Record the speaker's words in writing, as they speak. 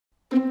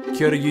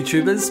Kia ora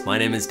YouTubers, my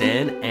name is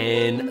Dan,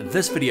 and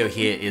this video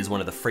here is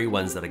one of the free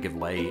ones that I give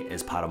away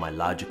as part of my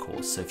larger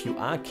course. So if you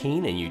are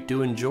keen and you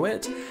do enjoy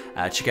it,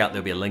 check out,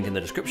 there'll be a link in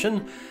the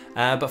description.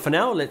 But for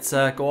now, let's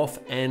go off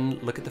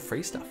and look at the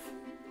free stuff.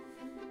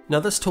 Now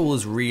this tool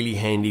is really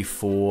handy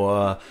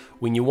for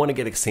when you want to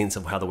get a sense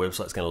of how the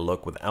website's going to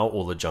look without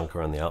all the junk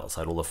around the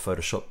outside, all the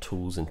Photoshop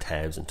tools and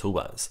tabs and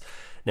toolbars.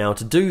 Now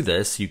to do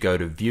this, you go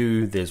to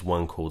View, there's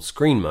one called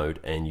Screen Mode,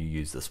 and you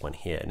use this one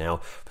here. Now,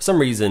 for some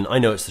reason, I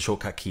know it's the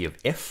shortcut key of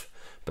F,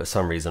 but for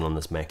some reason on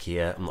this Mac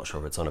here, I'm not sure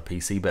if it's on a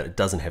PC, but it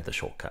doesn't have the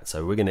shortcut.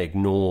 So we're going to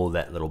ignore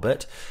that little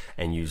bit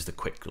and use the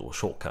quick little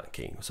shortcut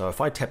key. So if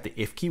I tap the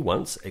F key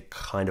once, it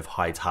kind of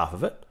hides half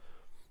of it.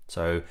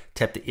 So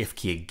tap the F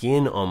key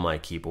again on my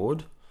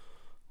keyboard.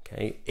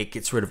 Okay, it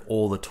gets rid of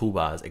all the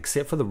toolbars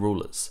except for the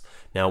rulers.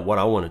 Now what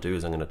I want to do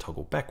is I'm going to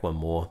toggle back one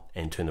more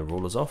and turn the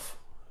rulers off.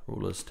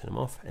 Rulers, turn them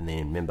off, and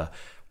then remember,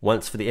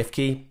 once for the F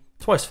key,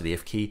 twice for the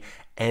F key,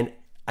 and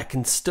I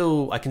can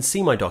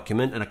see my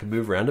document and I can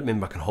move around it.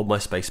 Remember, I can hold my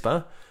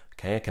spacebar.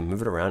 Okay, I can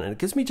move it around, and it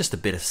gives me just a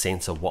better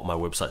sense of what my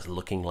website's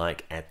looking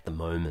like at the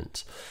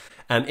moment.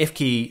 F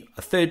key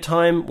a third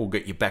time will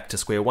get you back to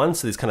square one.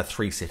 So there's kind of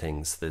three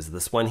settings. There's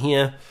this one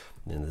here,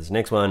 then there's the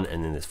next one,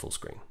 and then there's full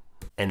screen.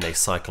 And they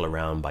cycle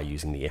around by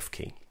using the F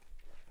key.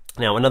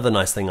 Now, another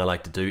nice thing I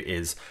like to do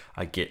is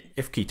I get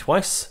F key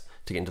twice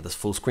to get into this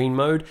full screen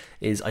mode.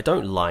 Is I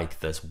don't like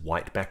this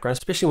white background,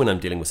 especially when I'm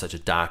dealing with such a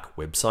dark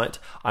website.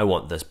 I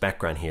want this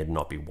background here to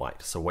not be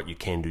white. So what you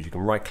can do is you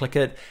can right click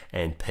it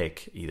and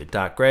pick either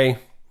dark gray,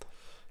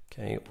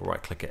 okay, or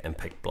right click it and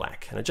pick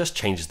black. And it just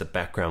changes the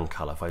background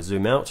color. If I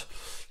zoom out,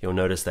 you'll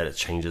notice that it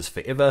changes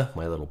forever,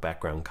 my little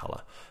background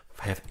color.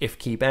 If I have F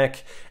key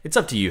back, it's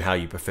up to you how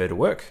you prefer to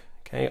work.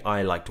 Okay,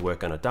 I like to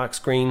work on a dark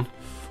screen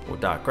or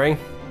dark gray,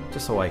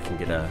 just so I can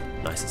get a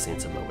nicer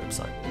sense of my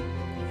website.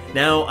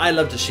 Now, I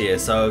love to share,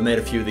 so I've made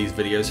a few of these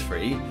videos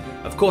free.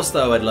 Of course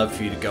though, I'd love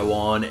for you to go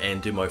on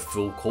and do my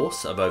full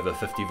course of over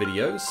 50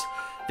 videos.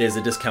 There's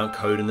a discount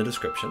code in the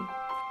description.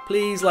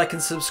 Please like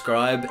and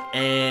subscribe,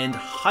 and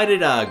haere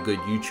rā, good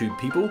YouTube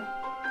people.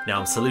 Now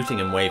I'm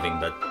saluting and waving,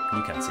 but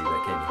you can't see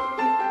that,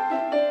 can you?